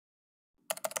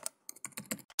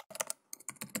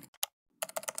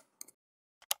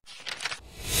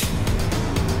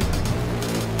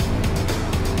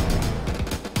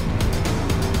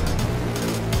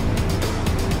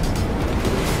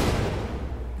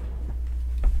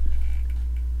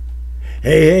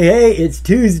Hey, it's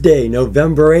Tuesday,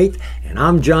 November 8th, and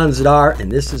I'm John Zidar,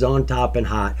 and this is On Top and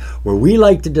Hot, where we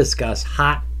like to discuss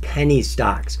hot penny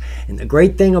stocks. And the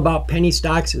great thing about penny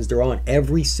stocks is they're on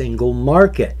every single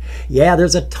market. Yeah,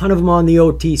 there's a ton of them on the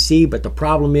OTC, but the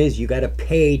problem is you got to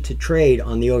pay to trade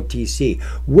on the OTC.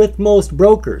 With most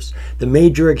brokers, the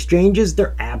major exchanges,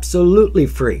 they're absolutely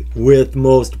free with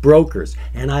most brokers.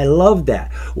 And I love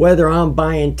that. Whether I'm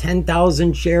buying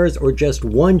 10,000 shares or just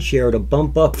one share to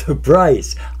bump up the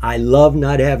price, I love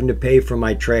not having to pay for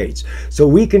my trades. So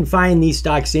we can find these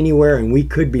stocks anywhere, and we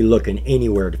could be looking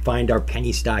anywhere to find our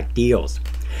penny stock deals.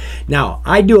 Now,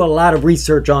 I do a lot of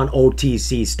research on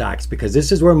OTC stocks because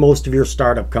this is where most of your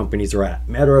startup companies are at.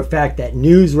 Matter of fact, that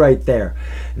news right there,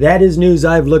 that is news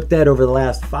I've looked at over the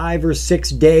last 5 or 6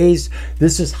 days.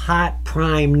 This is hot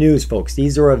prime news, folks.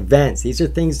 These are events. These are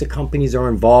things the companies are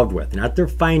involved with, not their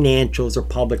financials or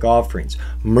public offerings,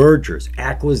 mergers,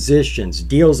 acquisitions,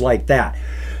 deals like that.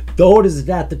 The oldest is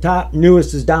at the top,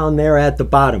 newest is down there at the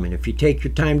bottom. And if you take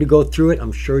your time to go through it,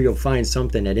 I'm sure you'll find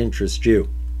something that interests you.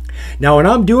 Now, when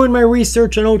I'm doing my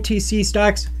research on OTC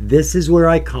stocks, this is where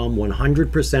I come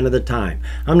 100% of the time.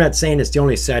 I'm not saying it's the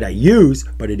only site I use,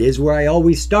 but it is where I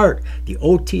always start, the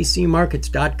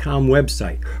OTCmarkets.com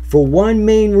website. For one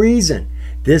main reason,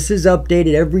 this is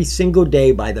updated every single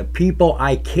day by the people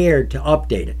I cared to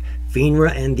update it.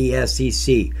 FINRA and the SEC.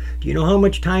 Do you know how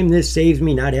much time this saves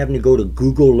me not having to go to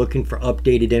Google looking for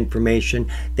updated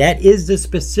information? That is the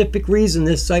specific reason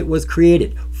this site was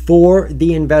created, for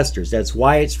the investors. That's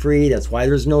why it's free. That's why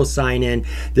there's no sign-in.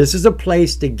 This is a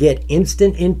place to get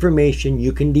instant information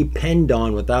you can depend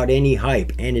on without any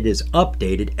hype, and it is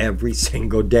updated every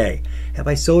single day. Have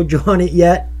I sold you on it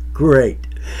yet? Great.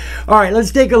 All right,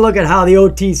 let's take a look at how the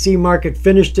OTC market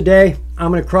finished today.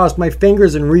 I'm going to cross my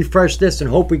fingers and refresh this and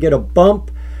hope we get a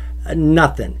bump.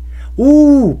 Nothing.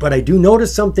 Ooh, but I do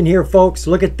notice something here, folks.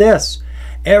 Look at this.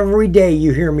 Every day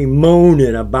you hear me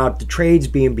moaning about the trades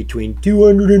being between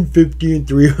 250 and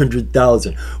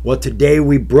 300,000. Well, today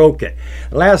we broke it.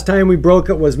 The last time we broke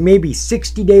it was maybe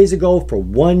 60 days ago for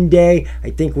one day.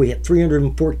 I think we hit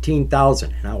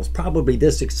 314,000, and I was probably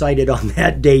this excited on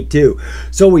that day too.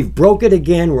 So we've broke it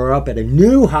again. We're up at a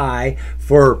new high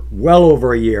for well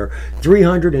over a year,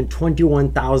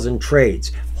 321,000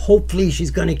 trades. Hopefully she's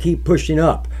going to keep pushing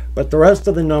up. But the rest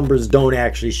of the numbers don't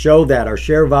actually show that. Our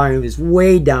share volume is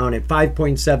way down at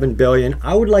 5.7 billion.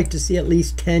 I would like to see at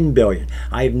least 10 billion.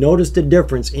 I have noticed a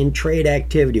difference in trade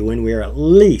activity when we are at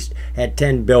least at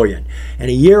 10 billion. And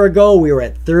a year ago, we were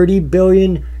at 30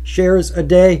 billion shares a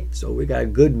day, so we got a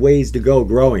good ways to go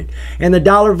growing. And the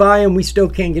dollar volume, we still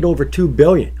can't get over 2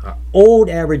 billion. Our old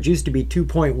average used to be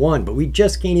 2.1, but we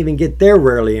just can't even get there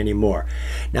rarely anymore.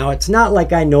 Now, it's not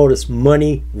like I notice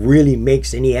money really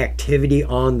makes any activity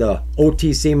on the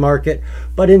OTC market,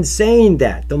 but in saying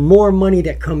that, the more money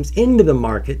that comes into the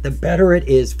market, the better it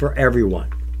is for everyone.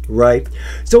 Right?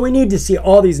 So we need to see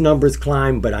all these numbers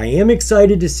climb, but I am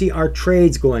excited to see our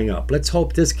trades going up. Let's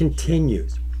hope this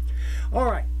continues. All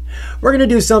right. We're going to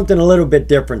do something a little bit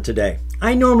different today.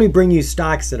 I normally bring you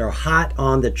stocks that are hot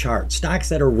on the chart, stocks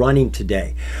that are running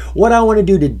today. What I want to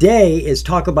do today is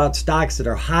talk about stocks that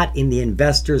are hot in the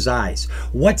investor's eyes.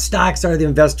 What stocks are the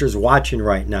investors watching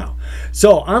right now?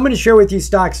 So I'm going to share with you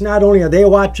stocks, not only are they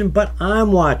watching, but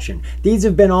I'm watching. These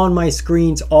have been on my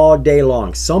screens all day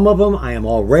long. Some of them I am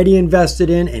already invested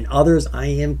in, and others I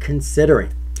am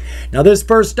considering. Now, this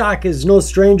first stock is no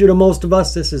stranger to most of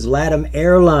us. This is LATAM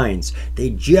Airlines.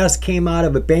 They just came out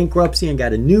of a bankruptcy and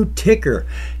got a new ticker,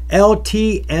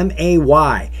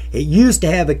 LTMAY. It used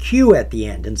to have a Q at the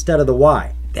end instead of the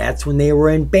Y. That's when they were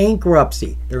in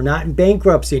bankruptcy. They're not in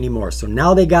bankruptcy anymore. So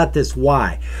now they got this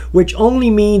Y, which only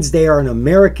means they are an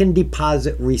American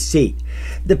deposit receipt.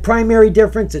 The primary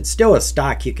difference, it's still a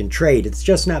stock you can trade. It's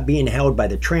just not being held by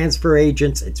the transfer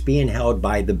agents. It's being held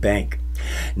by the bank.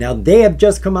 Now, they have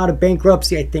just come out of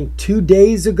bankruptcy, I think 2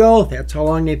 days ago. That's how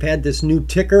long they've had this new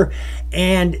ticker.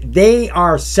 And they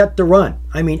are set to run.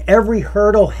 I mean, every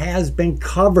hurdle has been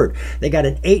covered. They got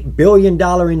an $8 billion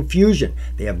infusion.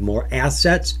 They have more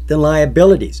assets than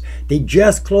liabilities. They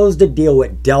just closed a deal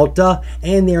with Delta,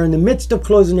 and they're in the midst of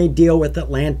closing a deal with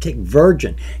Atlantic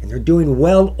Virgin. And they're doing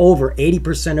well over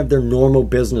 80% of their normal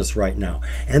business right now.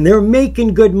 And they're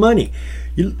making good money.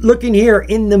 You're looking here,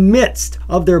 in the midst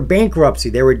of their bankruptcy,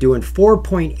 they were doing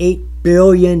 $4.8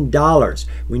 billion.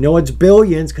 We know it's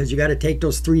billions because you got to take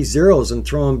those 3 zeros and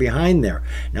throw them behind there.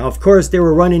 Now, of course, they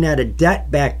were running out of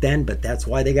debt back then, but that's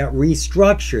why they got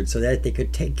restructured so that they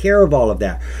could take care of all of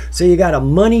that. So you got a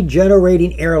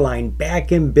money-generating airline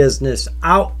back in business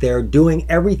out there doing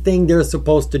everything they're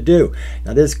supposed to do.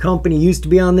 Now, this company used to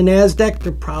be on the NASDAQ.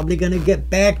 They're probably going to get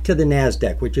back to the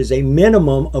NASDAQ, which is a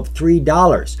minimum of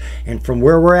 $3. And from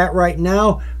where we're at right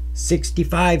now,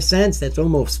 65 cents, that's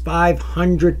almost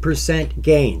 500%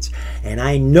 gains. And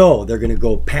I know they're going to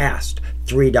go past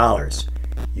 $3.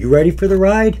 You ready for the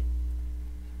ride?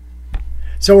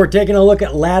 So we're taking a look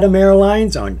at LATAM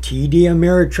Airlines on TD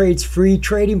Ameritrade's free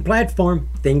trading platform,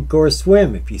 Think or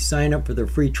Swim. If you sign up for their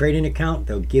free trading account,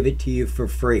 they'll give it to you for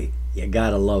free. You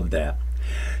gotta love that.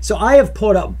 So I have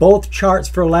put up both charts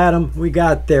for LATAM. We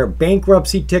got their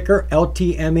bankruptcy ticker,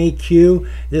 LTMAQ.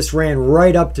 This ran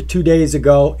right up to 2 days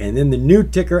ago. And then the new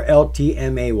ticker,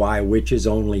 LTMAY, which is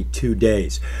only 2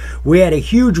 days. We had a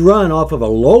huge run off of a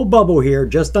low bubble here,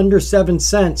 just under 7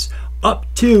 cents, up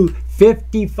to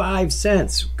 55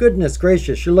 cents. Goodness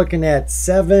gracious, you're looking at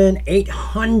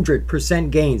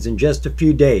 800% gains in just a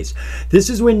few days. This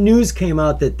is when news came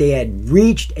out that they had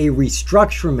reached a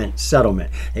restructuring settlement.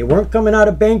 They weren't coming out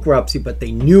of bankruptcy, but they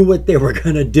knew what they were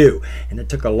going to do. And it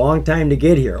took a long time to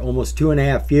get here, almost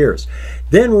 2.5 years.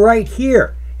 Then right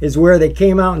here is where they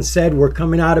came out and said we're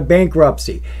coming out of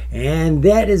bankruptcy. And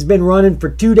that has been running for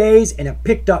 2 days, and it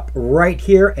picked up right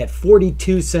here at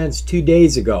 42 cents 2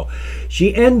 days ago.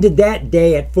 She ended that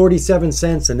day at 47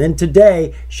 cents, and then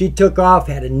today she took off,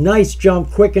 had a nice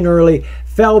jump quick and early,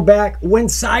 fell back,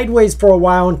 went sideways for a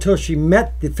while until she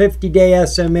met the 50-day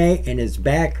SMA and is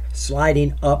back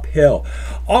sliding uphill.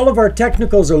 All of our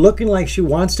technicals are looking like she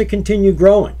wants to continue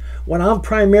growing. What I'm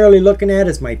primarily looking at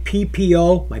is my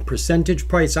PPO, my percentage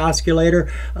price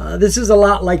oscillator. This is a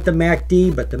lot like the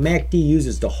MACD, but the MACD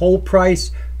uses the whole price.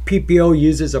 PPO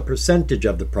uses a percentage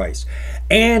of the price.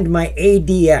 And my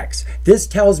ADX. This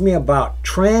tells me about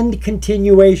trend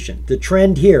continuation. The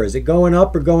trend here, is it going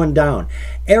up or going down?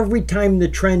 Every time the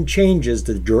trend changes,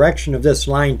 the direction of this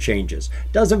line changes.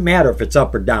 Doesn't matter if it's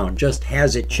up or down, just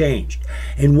has it changed.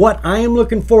 And what I am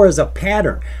looking for is a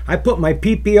pattern. I put my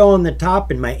PPO on the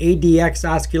top and my ADX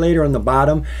oscillator on the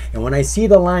bottom. And when I see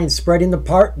the lines spreading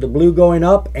apart, the blue going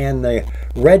up and the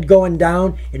red going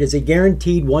down, it is a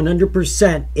guaranteed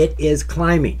 100% it is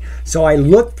climbing. So I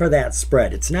look for that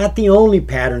spread. It's not the only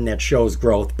pattern that shows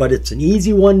growth, but it's an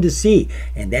easy one to see.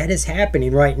 And that is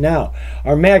happening right now.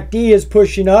 Our MACD is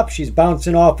pushing up. She's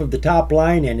bouncing off of the top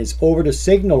line and is over the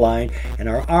signal line. And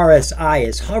our RSI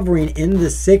is hovering in the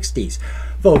 60s.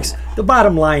 Folks, the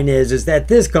bottom line is that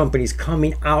this company's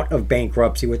coming out of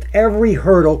bankruptcy with every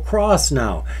hurdle crossed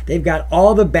now. They've got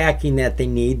all the backing that they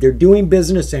need. They're doing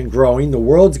business and growing. The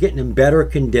world's getting in better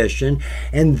condition.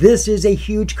 And this is a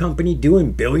huge company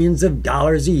doing billions of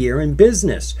dollars a year in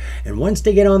business. And once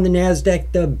they get on the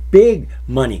NASDAQ, the big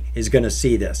money is going to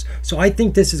see this. So I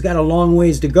think this has got a long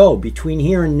ways to go. Between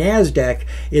here and NASDAQ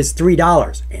is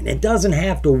 $3. And it doesn't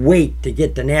have to wait to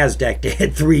get the NASDAQ to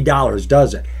hit $3,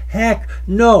 does it? Heck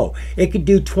no. It could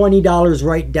do $20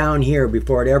 right down here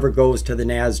before it ever goes to the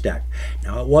NASDAQ.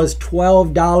 Now, it was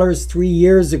 $12 3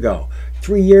 years ago.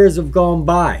 3 years have gone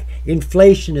by.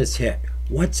 Inflation has hit.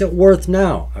 What's it worth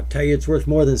now? I'll tell you, it's worth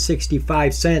more than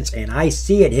 65 cents, and I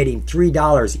see it hitting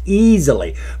 $3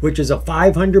 easily, which is a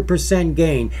 500%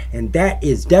 gain, and that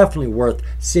is definitely worth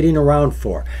sitting around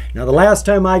for. Now, the last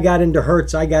time I got into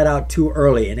Hertz, I got out too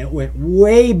early, and it went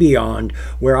way beyond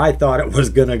where I thought it was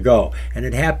going to go, and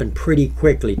it happened pretty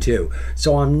quickly, too.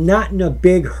 So I'm not in a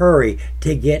big hurry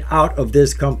to get out of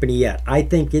this company yet. I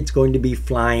think it's going to be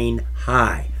flying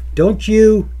high. Don't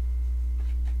you?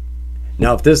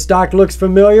 Now, if this stock looks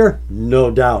familiar, no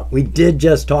doubt. We did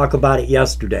just talk about it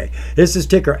yesterday. This is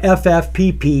ticker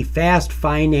FFPP, Fast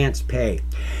Finance Pay.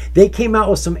 They came out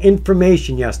with some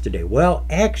information yesterday. Well,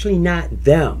 actually not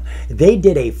them. They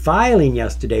did a filing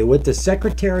yesterday with the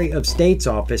Secretary of State's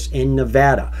office in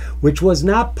Nevada, which was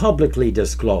not publicly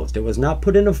disclosed. It was not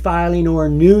put in a filing or a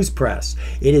news press.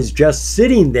 It is just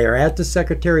sitting there at the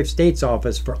Secretary of State's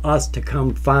office for us to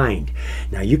come find.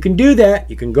 Now, you can do that.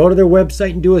 You can go to their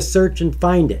website and do a search and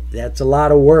find it. That's a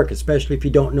lot of work, especially if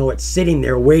you don't know it's sitting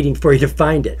there waiting for you to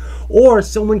find it. Or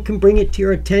someone can bring it to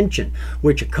your attention,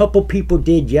 which a couple people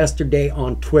did yesterday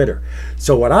on Twitter.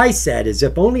 So what I said is,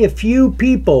 if only a few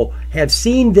people have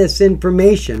seen this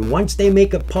information, once they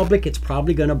make it public, it's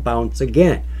probably going to bounce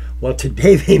again. Well,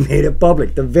 today they made it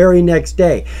public. The very next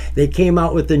day, they came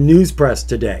out with the news press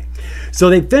today. So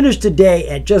they finished today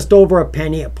at just over a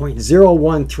penny at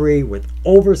 0.013 with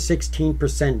over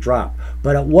 16% drop,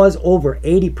 but it was over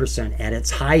 80% at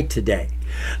its high today.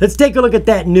 Let's take a look at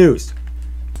that news.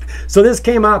 So this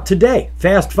came out today.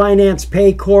 Fast Finance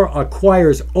Paycor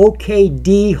acquires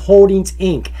OKD Holdings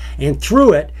Inc. and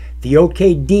through it, the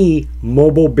OKD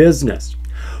mobile business.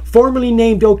 Formerly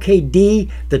named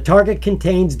OKD, the target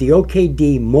contains the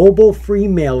OKD mobile free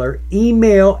mailer,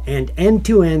 email, and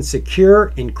end-to-end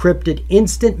secure encrypted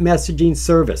instant messaging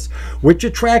service, which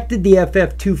attracted the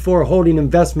FF24 holding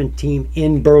investment team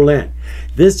in Berlin.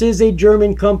 This is a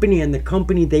German company, and the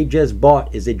company they just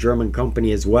bought is a German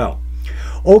company as well.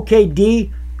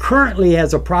 OKD currently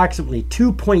has approximately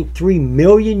 2.3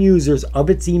 million users of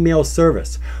its email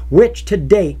service, which to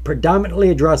date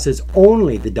predominantly addresses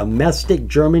only the domestic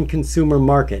German consumer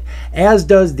market, as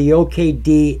does the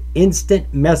OKD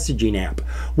instant messaging app,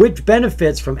 which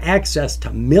benefits from access to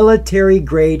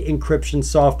military-grade encryption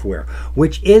software,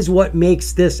 which is what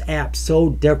makes this app so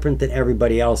different than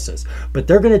everybody else's. But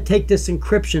they're going to take this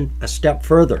encryption a step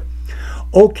further.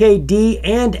 OKD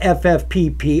and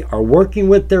FFPP are working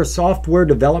with their software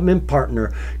development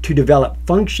partner to develop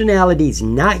functionalities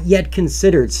not yet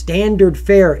considered standard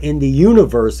fare in the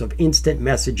universe of instant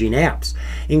messaging apps,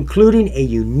 including a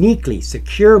uniquely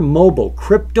secure mobile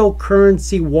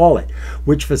cryptocurrency wallet,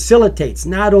 which facilitates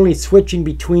not only switching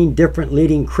between different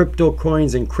leading crypto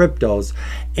coins and cryptos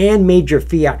and major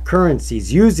fiat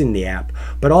currencies using the app,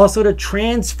 but also to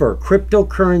transfer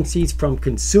cryptocurrencies from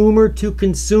consumer to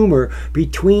consumer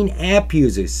between app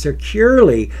users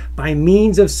securely by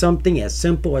means of something as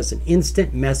simple as an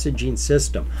instant messaging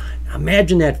system. Now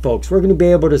imagine that, folks. We're going to be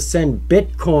able to send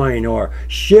Bitcoin or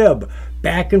SHIB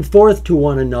back and forth to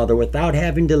one another without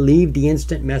having to leave the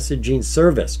instant messaging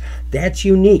service. That's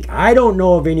unique. I don't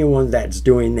know of anyone that's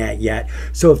doing that yet.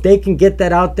 So if they can get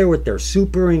that out there with their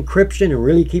super encryption and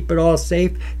really keep it all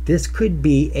safe, this could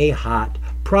be a hot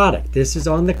product. This is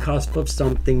on the cusp of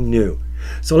something new.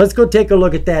 So let's go take a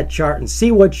look at that chart and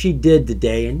see what she did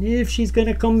today and if she's going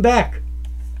to come back.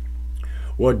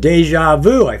 Well, deja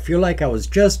vu. I feel like I was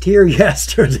just here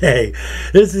yesterday.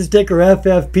 This is ticker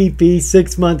FFPP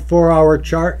 6-month 4-hour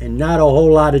chart and not a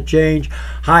whole lot of change.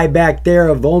 High back there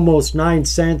of almost 9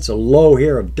 cents, a low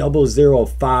here of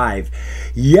 0.005.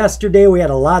 Yesterday we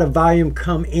had a lot of volume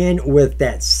come in with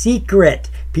that secret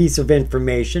piece of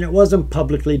information. It wasn't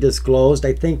publicly disclosed.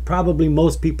 I think probably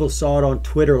most people saw it on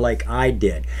Twitter like I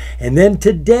did. And then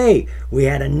today we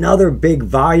had another big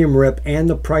volume rip and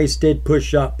the price did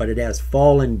push up, but it has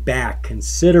fallen back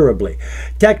considerably.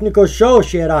 Technical show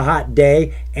she had a hot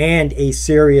day and a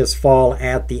serious fall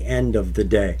at the end of the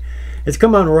day. It's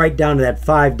come on right down to that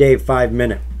 5-day,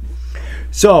 5-minute.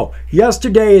 So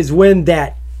yesterday is when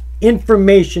that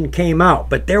information came out,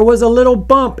 but there was a little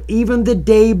bump even the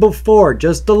day before,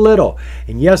 just a little.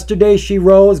 And yesterday she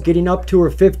rose, getting up to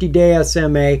her 50-day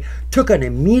SMA, took an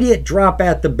immediate drop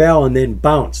at the bell and then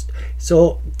bounced.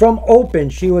 So from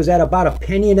open she was at about 1.5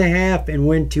 pennies and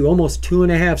went to almost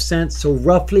 2.5 cents, so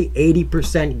roughly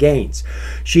 80% gains.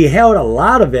 She held a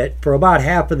lot of it for about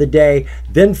half of the day,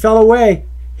 then fell away.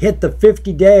 Hit the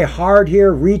 50-day hard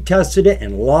here, retested it,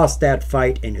 and lost that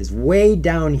fight, and is way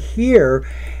down here.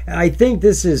 I think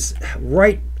this is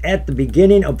right at the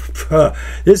beginning of,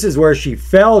 this is where she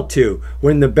fell to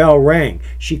when the bell rang.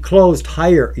 She closed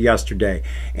higher yesterday.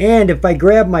 And if I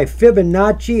grab my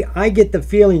Fibonacci, I get the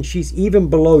feeling she's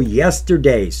even below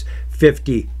yesterday's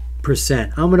 50%.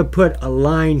 I'm going to put a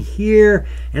line here,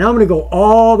 and I'm going to go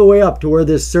all the way up to where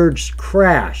this surge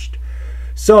crashed.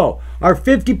 So our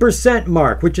 50%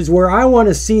 mark, which is where I want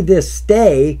to see this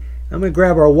stay, I'm going to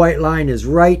grab our white line, is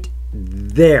right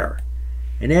there.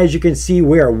 And as you can see,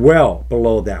 we are well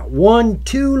below that. 1,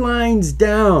 2 lines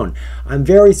down. I'm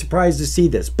very surprised to see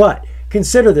this, but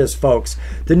consider this, folks.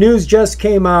 The news just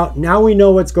came out. Now we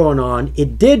know what's going on.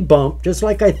 It did bump just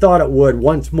like I thought it would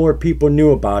once more people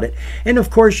knew about it. And of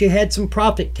course, you had some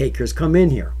profit takers come in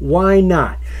here. Why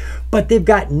not? But they've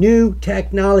got new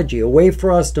technology, a way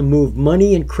for us to move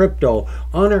money and crypto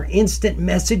on our instant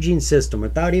messaging system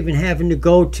without even having to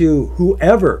go to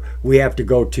whoever we have to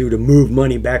go to move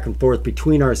money back and forth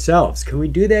between ourselves. Can we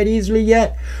do that easily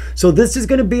yet? So this is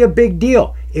going to be a big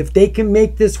deal if they can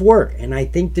make this work. And I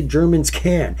think the Germans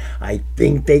can. I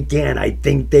think they can. I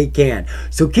think they can.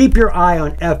 So keep your eye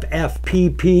on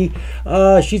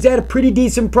FFPP. She's at a pretty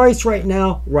decent price right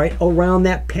now, right around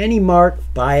that penny mark.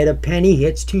 Buy at a penny,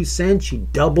 hits 2 cents, you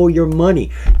double your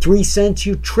money. 3 cents,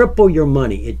 you triple your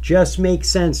money. It just makes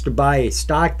sense to buy a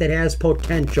stock that has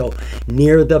potential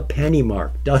near the penny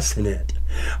mark, doesn't it?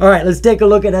 All right, let's take a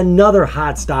look at another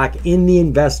hot stock in the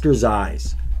investor's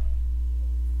eyes.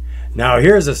 Now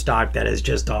here's a stock that is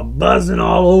just buzzing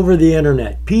all over the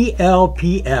internet.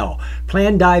 PLPL,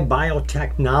 Plandai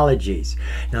Biotechnologies.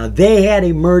 Now they had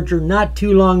a merger not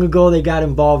too long ago they got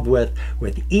involved with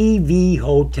EV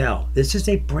Hotel. This is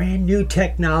a brand new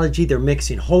technology. They're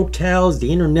mixing hotels,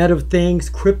 the Internet of Things,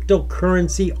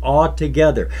 cryptocurrency all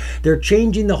together. They're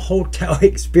changing the hotel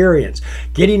experience,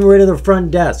 getting rid of the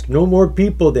front desk. No more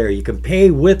people there. You can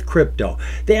pay with crypto.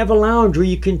 They have a lounge where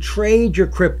you can trade your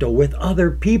crypto with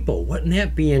other people. Wouldn't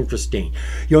that be interesting?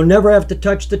 You'll never have to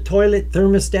touch the toilet,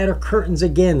 thermostat, or curtains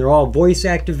again. They're all voice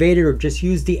activated, or just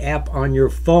use the app on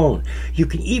your phone. You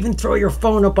can even throw your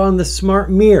phone up on the smart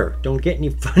mirror. Don't get any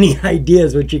funny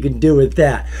ideas what you can do with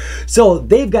that. So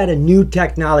they've got a new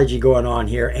technology going on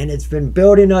here, and it's been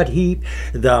building up heat.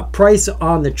 The price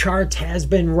on the charts has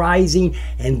been rising,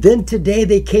 and then today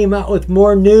they came out with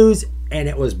more news, and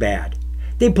it was bad.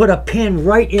 They put a pin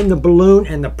right in the balloon,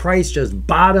 and the price just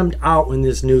bottomed out when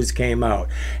this news came out.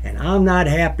 And I'm not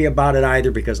happy about it either,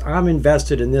 because I'm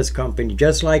invested in this company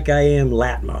just like I am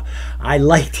LTMAY. I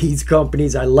like these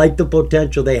companies. I like the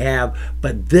potential they have,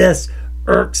 but this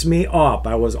irks me off.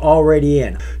 I was already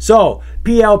in. So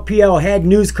PLPL had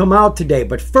news come out today,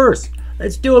 but first,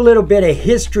 let's do a little bit of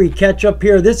history catch up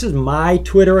here. This is my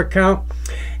Twitter account,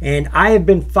 and I have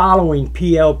been following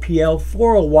PLPL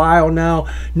for a while now.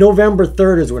 November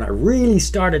 3rd is when I really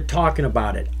started talking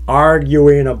about it,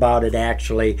 arguing about it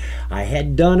actually. I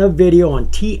had done a video on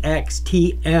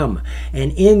TXTM,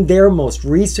 and in their most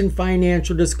recent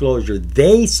financial disclosure,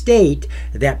 they state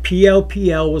that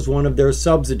PLPL was one of their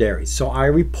subsidiaries. So I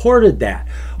reported that.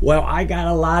 Well, I got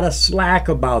a lot of slack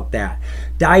about that.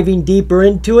 Diving deeper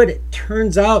into it, it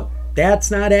turns out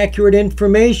that's not accurate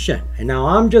information. And now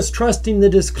I'm just trusting the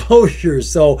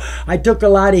disclosures, so I took a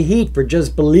lot of heat for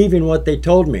just believing what they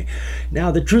told me.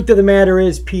 Now the truth of the matter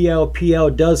is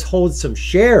PLPL does hold some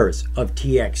shares of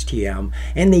TXTM,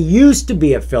 and they used to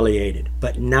be affiliated,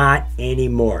 but not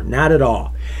anymore, not at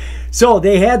all. So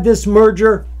they had this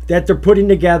merger that they're putting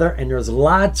together, and there's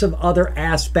lots of other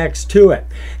aspects to it.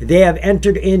 They have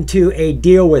entered into a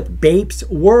deal with Bapes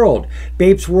World.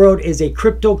 Bapes World is a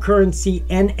cryptocurrency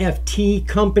NFT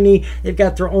company. They've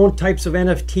got their own types of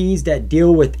NFTs that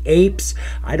deal with apes.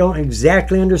 I don't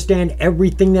exactly understand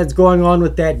everything that's going on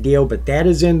with that deal, but that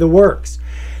is in the works.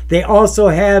 They also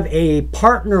have a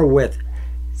partner with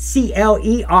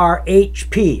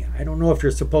CLERHP, I don't know if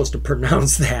you're supposed to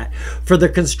pronounce that, for the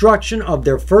construction of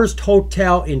their first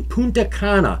hotel in Punta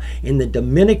Cana in the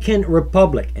Dominican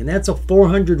Republic, and that's a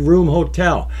 400-room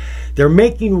hotel. They're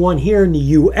making one here in the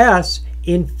U.S.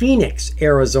 in Phoenix,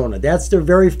 Arizona. That's their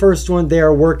very first one they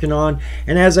are working on,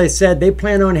 and as I said, they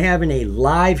plan on having a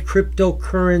live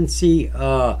cryptocurrency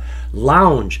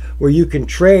lounge where you can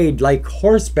trade like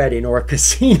horse betting or a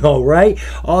casino, right?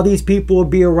 All these people will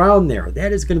be around there.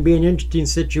 That is going to be an interesting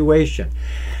situation.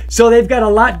 So they've got a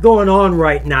lot going on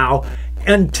right now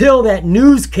until that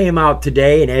news came out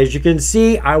today, and as you can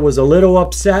see, I was a little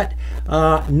upset.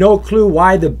 No clue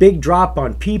why the big drop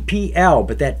on PPL,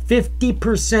 but that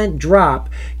 50% drop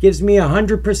gives me a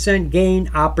 100% gain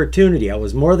opportunity. I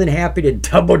was more than happy to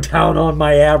double down on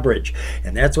my average,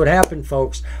 and that's what happened,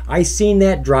 folks. I seen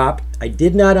that drop. I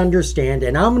did not understand,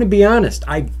 and I'm going to be honest,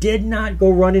 I did not go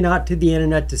running out to the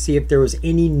internet to see if there was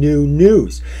any new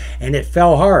news, and it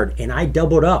fell hard, and I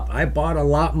doubled up. I bought a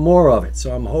lot more of it,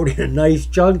 so I'm holding a nice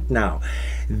chunk now.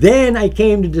 Then I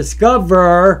came to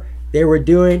discover they were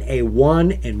doing a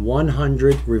 1 in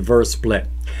 100 reverse split.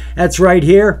 That's right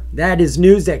here. That is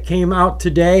news that came out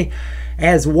today.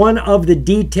 As one of the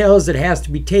details that has to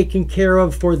be taken care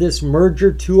of for this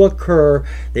merger to occur,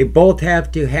 they both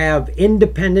have to have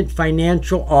independent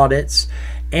financial audits,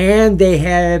 and they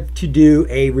have to do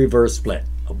a reverse split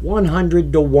of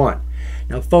 100 to 1.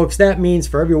 Now, folks, that means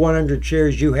for every 100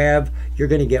 shares you have, you're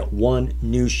going to get 1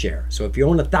 new share. So if you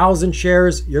own 1,000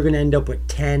 shares, you're going to end up with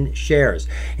 10 shares.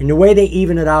 And the way they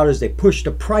even it out is they push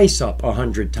the price up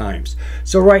 100 times.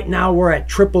 So right now we're at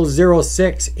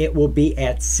 0006. It will be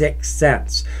at 6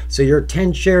 cents. So your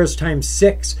 10 shares times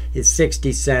 6 is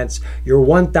 60 cents. Your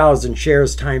 1,000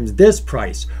 shares times this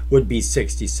price would be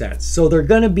 60 cents. So they're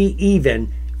going to be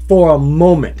even for a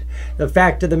moment. The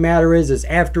fact of the matter is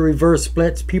after reverse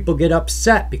splits, people get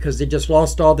upset because they just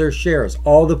lost all their shares,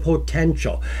 all the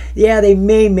potential. Yeah, they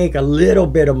may make a little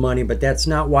bit of money, but that's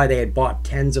not why they had bought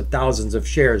tens of thousands of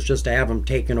shares just to have them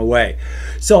taken away.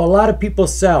 So a lot of people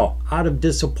sell out of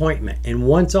disappointment, and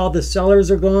once all the sellers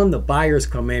are gone, the buyers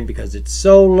come in because it's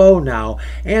so low now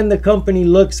and the company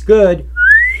looks good.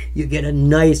 You get a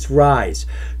nice rise.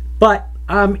 But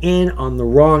I'm in on the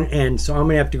wrong end, so I'm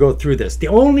gonna have to go through this. The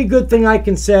only good thing I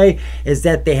can say is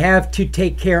that they have to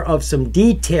take care of some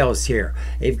details here.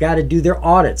 They've got to do their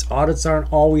audits. Audits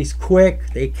aren't always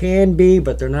quick. They can be,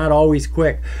 but they're not always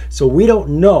quick. So we don't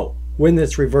know when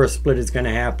this reverse split is going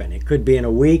to happen. It could be in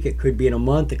a week, it could be in a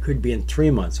month, it could be in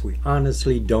 3 months. We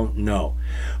honestly don't know.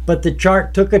 But the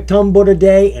chart took a tumble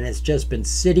today and it's just been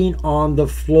sitting on the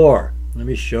floor. Let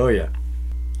me show you.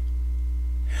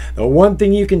 The one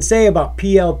thing you can say about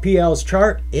PLPL's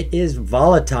chart, it is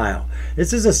volatile.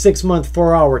 This is a 6-month,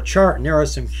 4-hour chart, and there are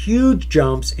some huge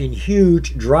jumps and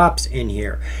huge drops in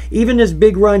here. Even this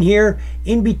big run here,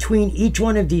 in between each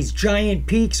one of these giant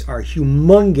peaks are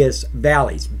humongous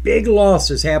valleys. Big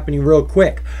losses happening real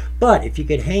quick. But if you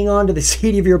could hang on to the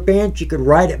seat of your pants, you could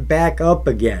ride it back up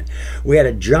again. We had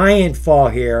a giant fall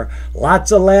here,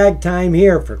 lots of lag time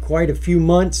here for quite a few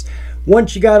months.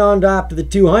 Once she got on top to the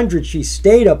 200, she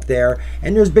stayed up there,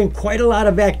 and there's been quite a lot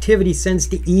of activity since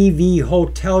the EV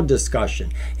hotel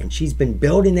discussion. And she's been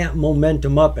building that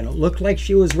momentum up, and it looked like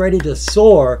she was ready to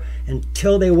soar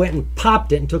until they went and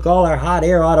popped it and took all our hot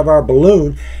air out of our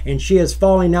balloon, and she is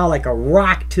falling now like a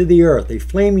rock to the earth, a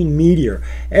flaming meteor.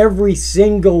 Every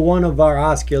single one of our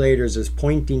oscillators is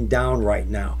pointing down right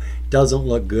now. Doesn't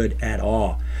look good at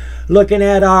all. Looking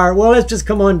at our, well, let's just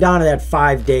come on down to that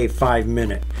 5-day,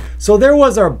 5-minute. So there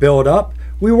was our build up.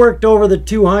 We worked over the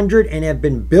 200 and have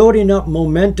been building up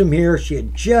momentum here. She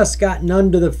had just gotten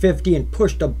under the 50 and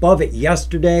pushed above it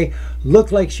yesterday.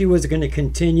 Looked like she was going to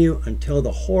continue until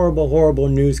the horrible, horrible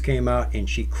news came out and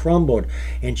she crumbled.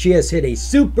 And she has hit a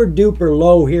super duper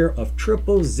low here of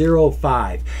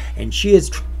 0005. And she is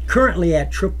currently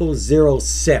at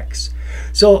 0006.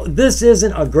 So this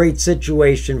isn't a great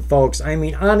situation, folks. I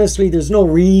mean, honestly, there's no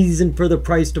reason for the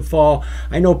price to fall.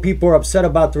 I know people are upset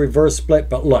about the reverse split,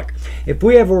 but look, if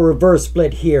we have a reverse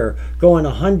split here going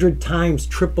 100 times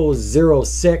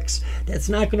 0006, that's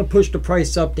not going to push the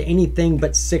price up to anything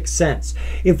but 6 cents.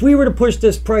 If we were to push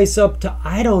this price up to,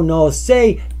 I don't know,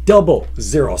 say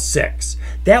 006,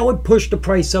 that would push the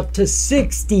price up to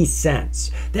 60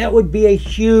 cents. That would be a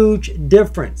huge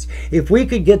difference. If we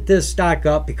could get this stock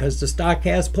up, because the stock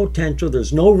has potential,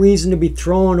 there's no reason to be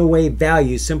throwing away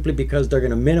value simply because they're going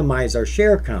to minimize our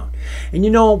share count. And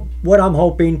you know what I'm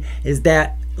hoping is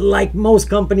that, like most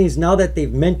companies, now that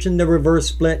they've mentioned the reverse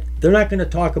split, they're not going to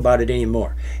talk about it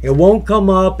anymore. It won't come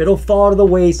up. It'll fall to the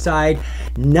wayside.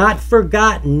 Not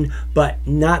forgotten, but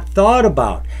not thought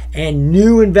about. And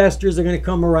new investors are going to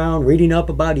come around reading up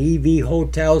about EV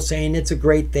hotels, saying it's a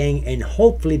great thing, and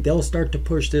hopefully they'll start to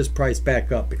push this price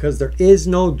back up, because there is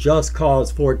no just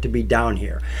cause for it to be down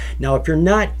here. Now, if you're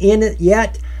not in it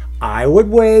yet, I would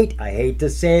wait. I hate to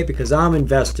say it because I'm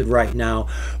invested right now,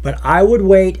 but I would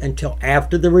wait until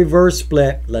after the reverse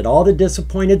split. Let all the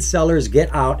disappointed sellers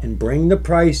get out and bring the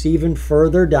price even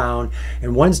further down.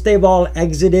 And once they've all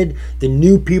exited, the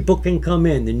new people can come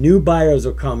in. The new buyers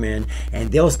will come in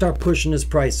and they'll start pushing this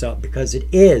price up, because it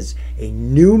is a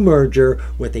new merger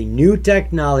with a new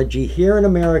technology here in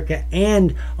America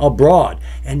and abroad.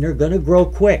 And they're going to grow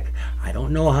quick. I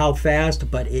don't know how fast,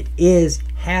 but it is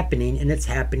happening, and it's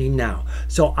happening now.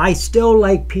 So I still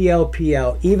like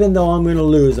PLPL, even though I'm going to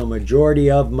lose a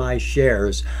majority of my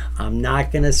shares. I'm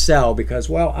not going to sell because,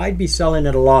 well, I'd be selling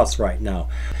at a loss right now.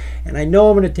 And I know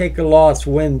I'm going to take a loss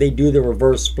when they do the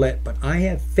reverse split, but I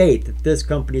have faith that this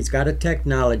company's got a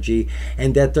technology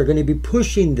and that they're going to be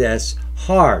pushing this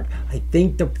hard. I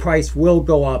think the price will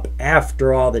go up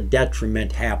after all the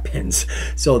detriment happens.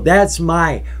 So that's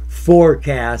my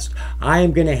forecast. I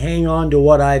am going to hang on to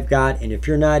what I've got, and if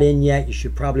you're not in yet, you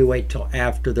should probably wait till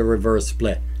after the reverse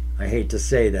split. I hate to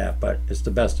say that, but it's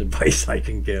the best advice I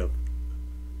can give.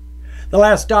 The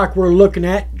last stock we're looking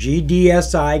at,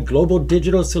 GDSI, Global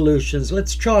Digital Solutions.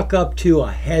 Let's chalk up to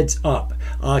a heads up.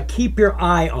 Keep your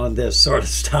eye on this sort of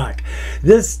stock.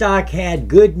 This stock had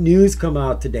good news come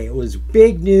out today. It was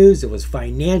big news. It was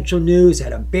financial news,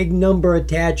 had a big number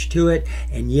attached to it,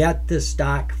 and yet the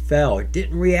stock fell. It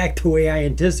didn't react the way I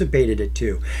anticipated it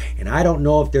to. And I don't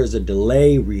know if there's a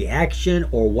delay reaction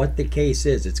or what the case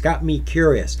is. It's got me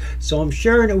curious. So I'm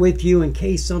sharing it with you in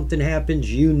case something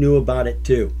happens, you knew about it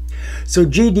too. So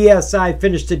GDSI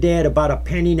finished today at about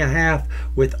 $0.015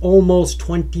 with almost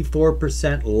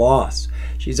 24% loss.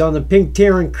 She's on the pink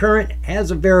tier and current, has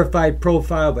a verified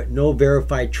profile but no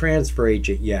verified transfer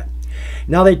agent yet.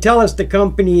 Now they tell us the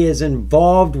company is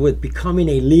involved with becoming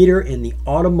a leader in the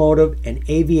automotive and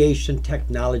aviation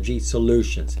technology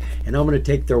solutions. And I'm going to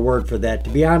take their word for that. To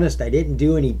be honest, I didn't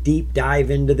do any deep dive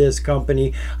into this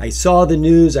company. I saw the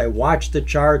news, I watched the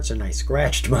charts, and I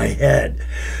scratched my head.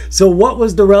 So what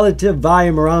was the relative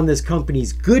volume around this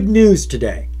company's good news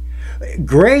today?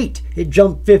 Great. It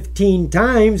jumped 15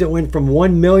 times. It went from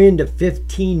 1 million to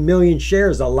 15 million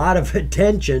shares. A lot of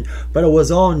attention, but it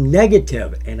was all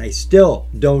negative, and I still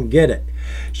don't get it.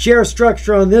 Share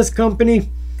structure on this company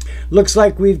looks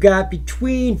like we've got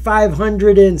between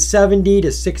 570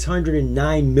 to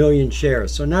 609 million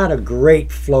shares. So not a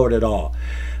great float at all.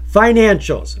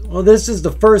 Financials. Well, this is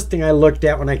the first thing I looked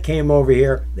at when I came over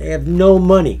here. They have no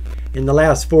money in the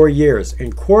last 4 years.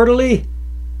 And quarterly,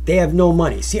 they have no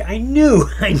money. See, I knew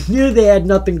they had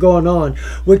nothing going on,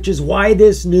 which is why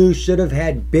this news should have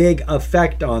had big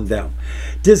effect on them.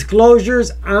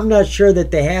 Disclosures, I'm not sure that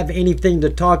they have anything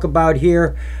to talk about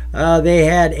here. They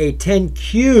had a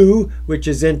 10Q, which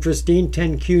is interesting.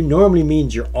 10Q normally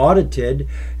means you're audited.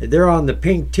 They're on the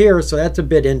pink tier, so that's a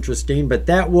bit interesting. But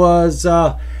that was,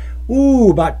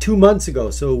 about 2 months ago.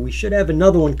 So we should have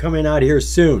another one coming out here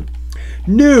soon.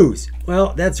 News.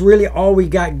 Well, that's really all we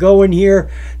got going here.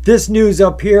 This news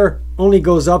up here only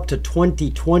goes up to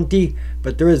 2020,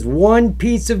 but there is one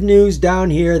piece of news down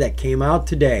here that came out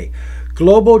today.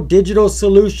 Global Digital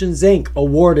Solutions Inc.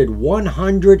 awarded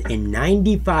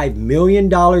 $195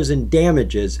 million in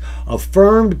damages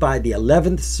affirmed by the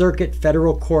 11th Circuit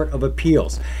Federal Court of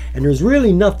Appeals. And there's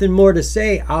really nothing more to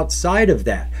say outside of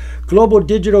that. Global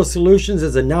Digital Solutions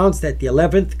has announced that the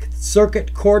 11th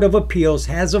Circuit Court of Appeals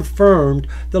has affirmed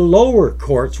the lower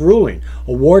court's ruling,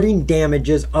 awarding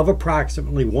damages of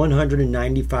approximately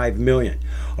 $195 million.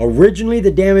 Originally,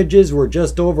 the damages were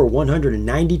just over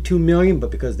 $192 million, but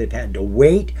because they've had to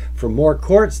wait for more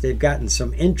courts, they've gotten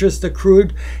some interest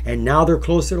accrued, and now they're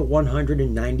closer to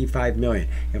 $195 million.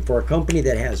 And for a company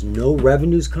that has no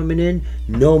revenues coming in,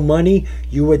 no money,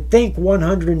 you would think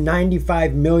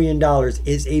 $195 million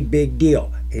is a big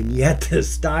deal. And yet the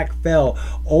stock fell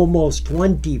almost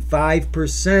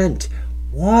 25%.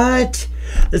 What?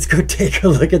 Let's go take a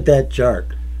look at that chart.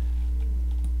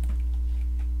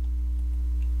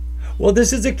 Well,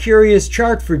 this is a curious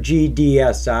chart for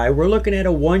GDSI. We're looking at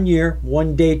a 1 year,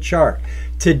 1 day chart.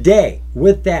 Today,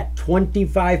 with that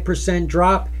 25%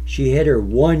 drop, she hit her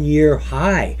 1 year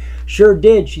high. Sure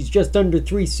did. She's just under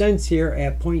 3 cents here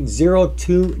at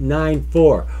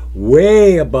 0.0294.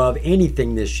 Way above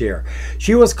anything this year.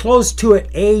 She was close to it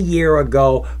a year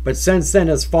ago, but since then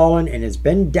has fallen and has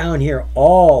been down here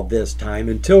all this time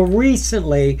until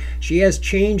recently. She has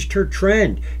changed her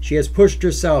trend. She has pushed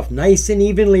herself nice and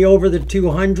evenly over the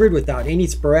 200 without any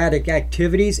sporadic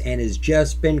activities and has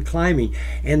just been climbing.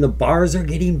 And the bars are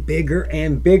getting bigger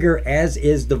and bigger, as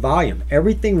is the volume.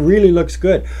 Everything really looks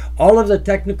good. All of the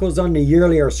technicals on the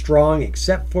yearly are strong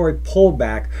except for a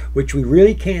pullback, which we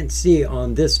really can't see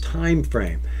on this time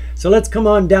frame. So let's come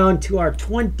on down to our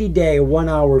 20-day 1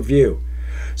 hour view.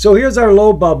 So here's our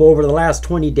low bub over the last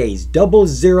 20 days,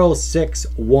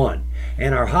 0061,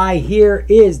 and our high here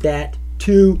is that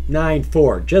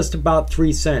 294, just about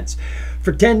 3 cents.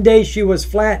 For 10 days she was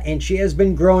flat, and she has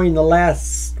been growing the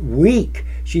last week.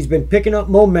 She's been picking up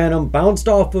momentum, bounced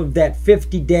off of that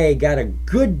 50-day, got a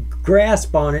good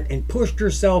grasp on it, and pushed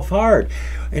herself hard.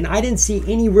 And I didn't see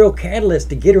any real catalyst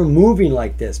to get her moving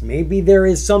like this. Maybe there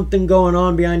is something going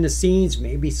on behind the scenes,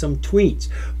 maybe some tweets.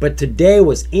 But today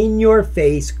was in your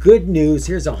face, good news.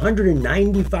 Here's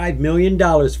 $195 million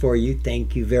for you.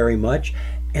 Thank you very much.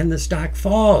 And the stock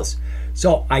falls.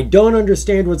 So I don't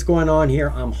understand what's going on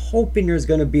here. I'm hoping there's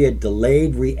going to be a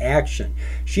delayed reaction.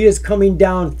 She is coming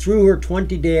down through her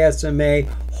 20-day SMA.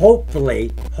 Hopefully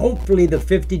the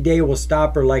 50-day will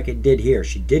stop her like it did here.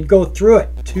 She did go through it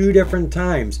 2 different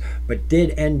times, but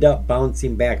did end up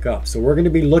bouncing back up. So we're going to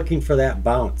be looking for that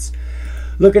bounce.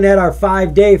 Looking at our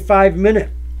 5-day, 5-minute.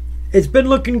 It's been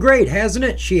looking great, hasn't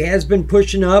it? She has been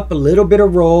pushing up a little bit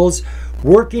of rolls,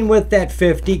 working with that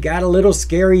 50. Got a little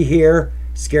scary here.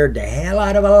 Scared the hell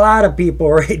out of a lot of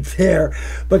people right there,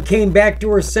 but came back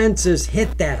to her senses,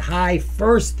 hit that high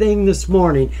first thing this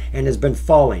morning, and has been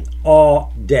falling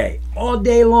all day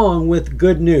long with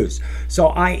good news. So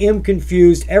I am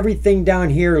confused. Everything down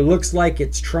here looks like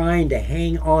it's trying to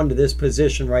hang on to this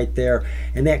position right there,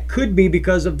 and that could be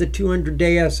because of the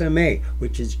 200-day SMA,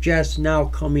 which is just now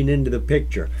coming into the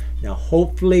picture. Now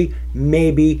hopefully,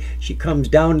 maybe she comes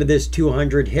down to this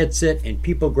 200, hits it, and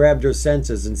people grab their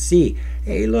senses and see,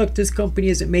 hey look, this company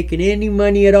isn't making any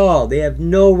money at all. They have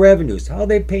no revenues. How are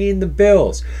they paying the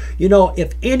bills? You know,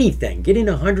 if anything, getting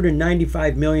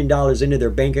 $195 million into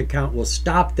their bank account will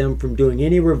stop them from doing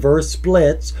any reverse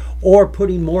splits or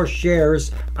putting more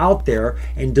shares out there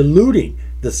and diluting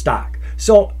the stock.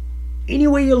 So any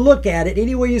way you look at it,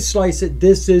 any way you slice it,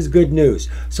 this is good news.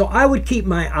 So I would keep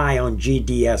my eye on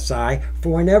GDSI for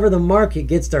whenever the market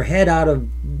gets their head out of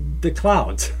the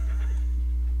clouds.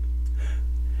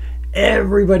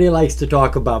 Everybody likes to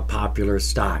talk about popular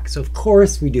stocks. Of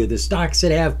course we do. The stocks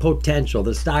that have potential,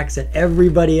 the stocks that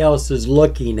everybody else is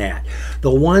looking at,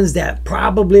 the ones that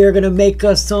probably are going to make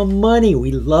us some money.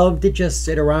 We love to just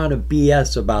sit around and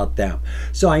BS about them.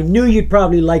 So I knew you'd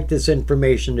probably like this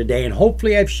information today, and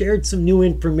hopefully I've shared some new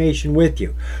information with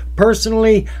you.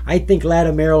 Personally, I think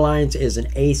LATAM Airlines is an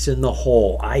ace in the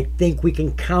hole. I think we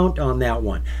can count on that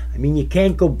one. I mean, you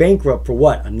can't go bankrupt for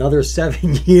what, another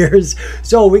 7 years?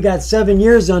 So we got 7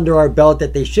 years under our belt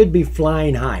that they should be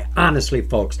flying high. Honestly,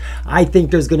 folks, I think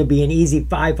there's going to be an easy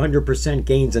 500%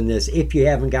 gains in this if you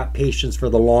haven't got patience for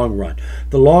the long run.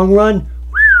 The long run,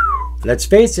 let's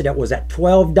face it, it was at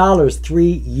 $12 3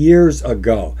 years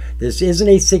ago. This isn't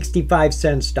a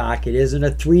 65-cent stock. It isn't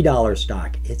a $3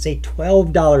 stock. It's a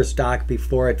 $12 stock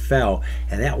before it fell,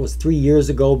 and that was 3 years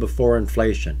ago before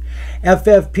inflation.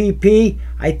 FFPP,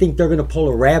 I think they're going to pull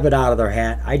a rabbit out of their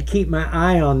hat. I'd keep my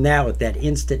eye on that with that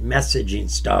instant messaging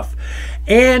stuff.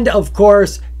 And, of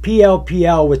course,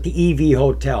 PLPL with the EV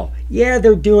Hotel. Yeah,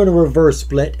 they're doing a reverse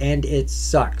split and it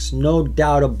sucks, no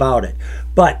doubt about it.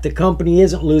 But the company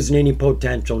isn't losing any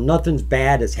potential. Nothing's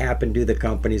bad has happened to the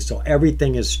company, so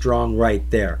everything is strong right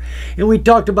there. And we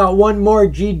talked about one more,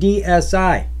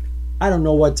 GDSI. I don't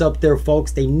know what's up there,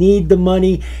 folks. They need the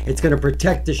money. It's going to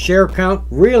protect the share count.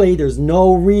 Really, there's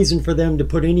no reason for them to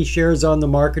put any shares on the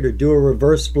market or do a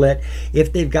reverse split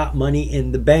if they've got money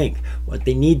in the bank. What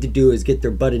they need to do is get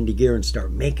their butt into gear and start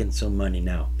making some money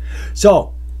now.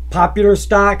 So, popular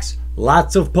stocks,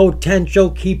 lots of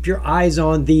potential. Keep your eyes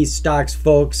on these stocks,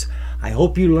 folks. I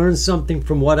hope you learned something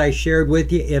from what I shared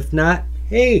with you. If not,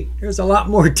 hey, there's a lot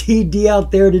more TD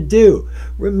out there to do.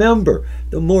 Remember,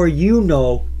 the more you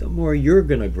know, the more you're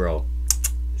going to grow.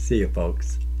 See you,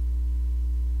 folks.